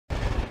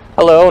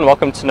Hello and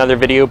welcome to another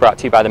video brought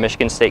to you by the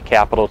Michigan State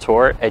Capitol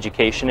Tour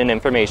Education and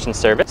Information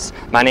Service.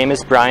 My name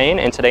is Brian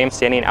and today I'm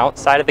standing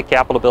outside of the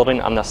Capitol building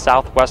on the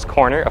southwest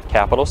corner of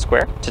Capitol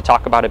Square to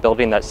talk about a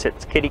building that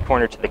sits kitty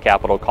corner to the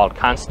Capitol called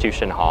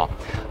Constitution Hall.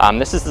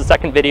 This is the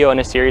second video in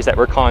a series that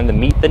we're calling the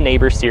Meet the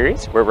Neighbor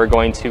series, where we're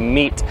going to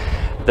meet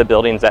the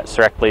buildings that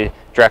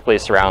directly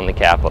surround the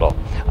Capitol.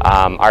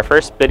 Our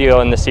first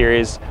video in the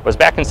series was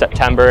back in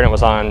September and it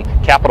was on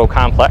Capitol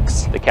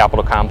Complex. The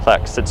Capitol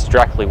Complex sits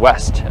directly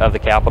west of the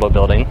Capitol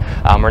building.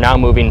 We're now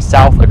moving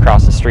south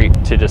across the street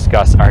to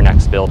discuss our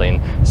next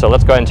building. So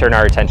let's go ahead and turn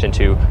our attention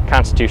to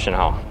Constitution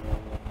Hall.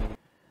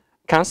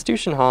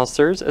 Constitution Hall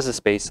serves as a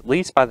space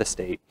leased by the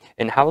state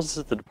and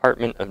houses the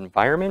Department of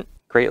Environment,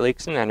 Great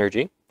Lakes and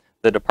Energy,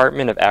 the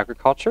Department of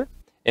Agriculture,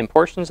 and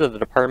portions of the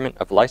Department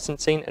of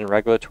Licensing and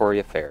Regulatory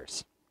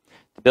Affairs.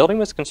 The building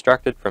was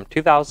constructed from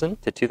 2000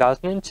 to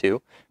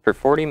 2002 for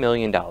 $40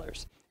 million,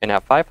 and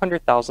at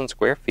 500,000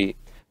 square feet,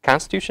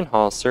 Constitution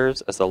Hall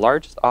serves as the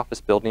largest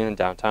office building in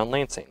downtown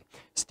Lansing,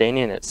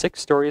 standing at 6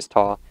 stories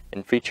tall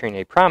and featuring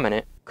a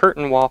prominent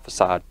curtain wall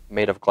facade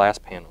made of glass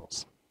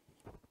panels.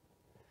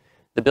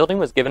 The building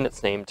was given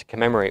its name to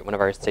commemorate one of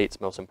our state's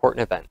most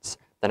important events,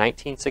 the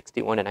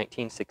 1961 and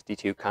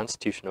 1962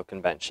 Constitutional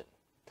Convention.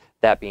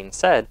 That being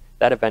said,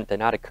 that event did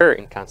not occur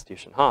in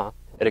Constitution Hall.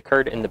 It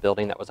occurred in the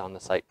building that was on the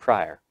site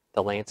prior,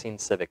 the Lansing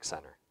Civic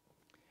Center.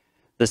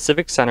 The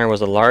Civic Center was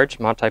a large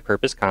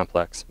multi-purpose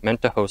complex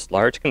meant to host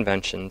large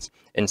conventions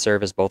and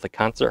serve as both a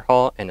concert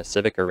hall and a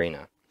civic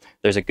arena.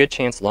 There's a good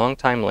chance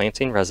longtime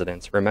Lansing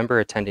residents remember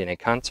attending a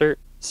concert,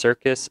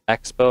 circus,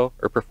 expo,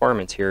 or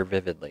performance here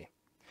vividly.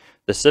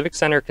 The Civic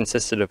Center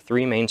consisted of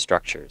 3 main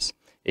structures: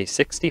 a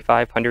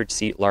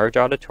 6,500-seat large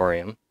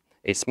auditorium,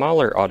 a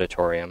smaller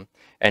auditorium,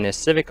 and a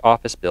civic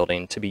office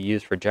building to be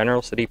used for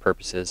general city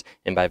purposes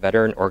and by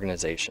veteran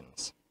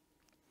organizations.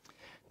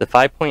 The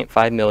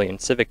 $5.5 million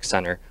Civic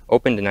Center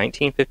opened in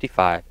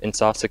 1955 and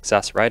saw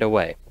success right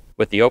away,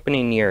 with the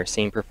opening year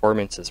seeing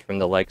performances from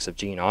the likes of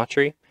Gene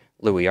Autry,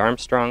 Louis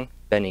Armstrong,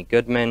 Benny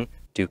Goodman,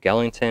 Duke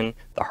Ellington,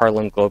 the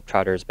Harlem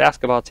Globetrotters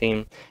basketball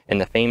team,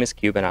 and the famous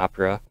Cuban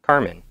opera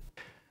Carmen.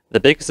 The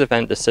biggest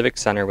event the Civic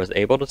Center was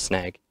able to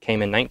snag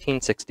came in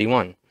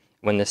 1961,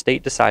 when the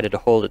state decided to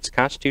hold its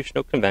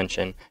Constitutional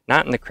Convention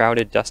not in the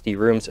crowded, dusty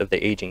rooms of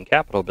the aging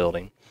Capitol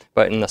building,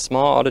 but in the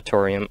small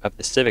auditorium of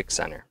the Civic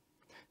Center.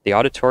 The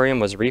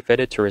auditorium was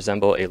refitted to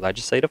resemble a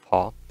legislative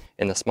hall,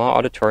 and the small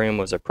auditorium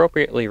was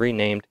appropriately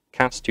renamed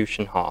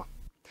Constitution Hall.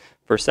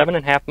 For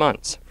 7.5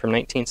 months, from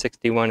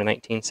 1961 to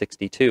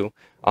 1962,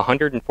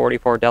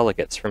 144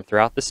 delegates from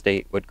throughout the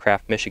state would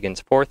craft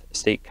Michigan's 4th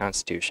state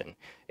constitution,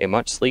 a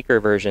much sleeker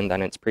version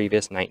than its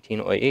previous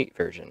 1908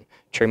 version,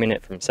 trimming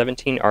it from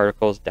 17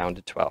 articles down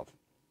to 12.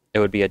 It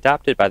would be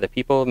adopted by the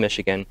people of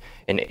Michigan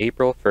in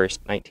April 1,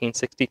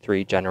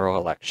 1963 general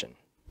election.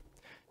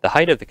 The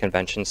height of the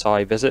convention saw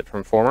a visit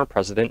from former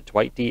President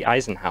Dwight D.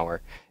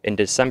 Eisenhower in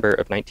December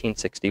of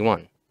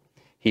 1961.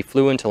 He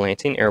flew into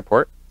Lansing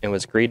Airport and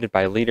was greeted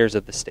by leaders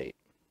of the state.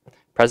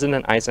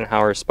 President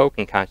Eisenhower spoke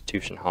in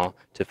Constitution Hall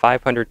to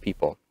 500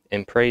 people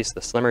and praised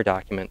the slimmer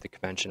document the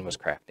convention was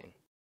crafting.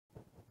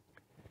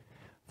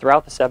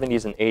 Throughout the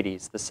 70s and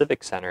 80s, the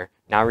Civic Center,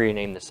 now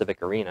renamed the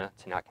Civic Arena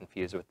to not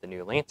confuse with the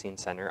new Lansing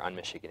Center on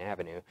Michigan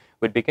Avenue,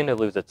 would begin to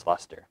lose its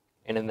luster,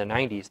 and in the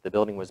 90s the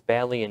building was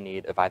badly in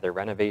need of either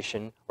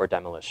renovation or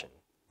demolition.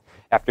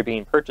 After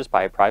being purchased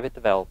by a private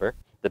developer,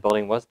 the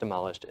building was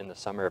demolished in the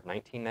summer of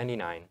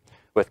 1999,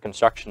 with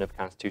construction of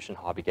Constitution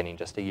Hall beginning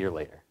just a year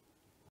later.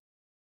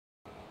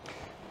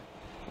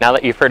 Now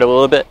that you've heard a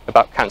little bit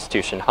about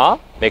Constitution Hall,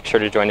 make sure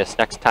to join us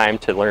next time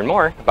to learn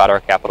more about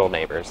our Capitol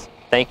neighbors.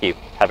 Thank you.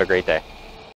 Have a great day.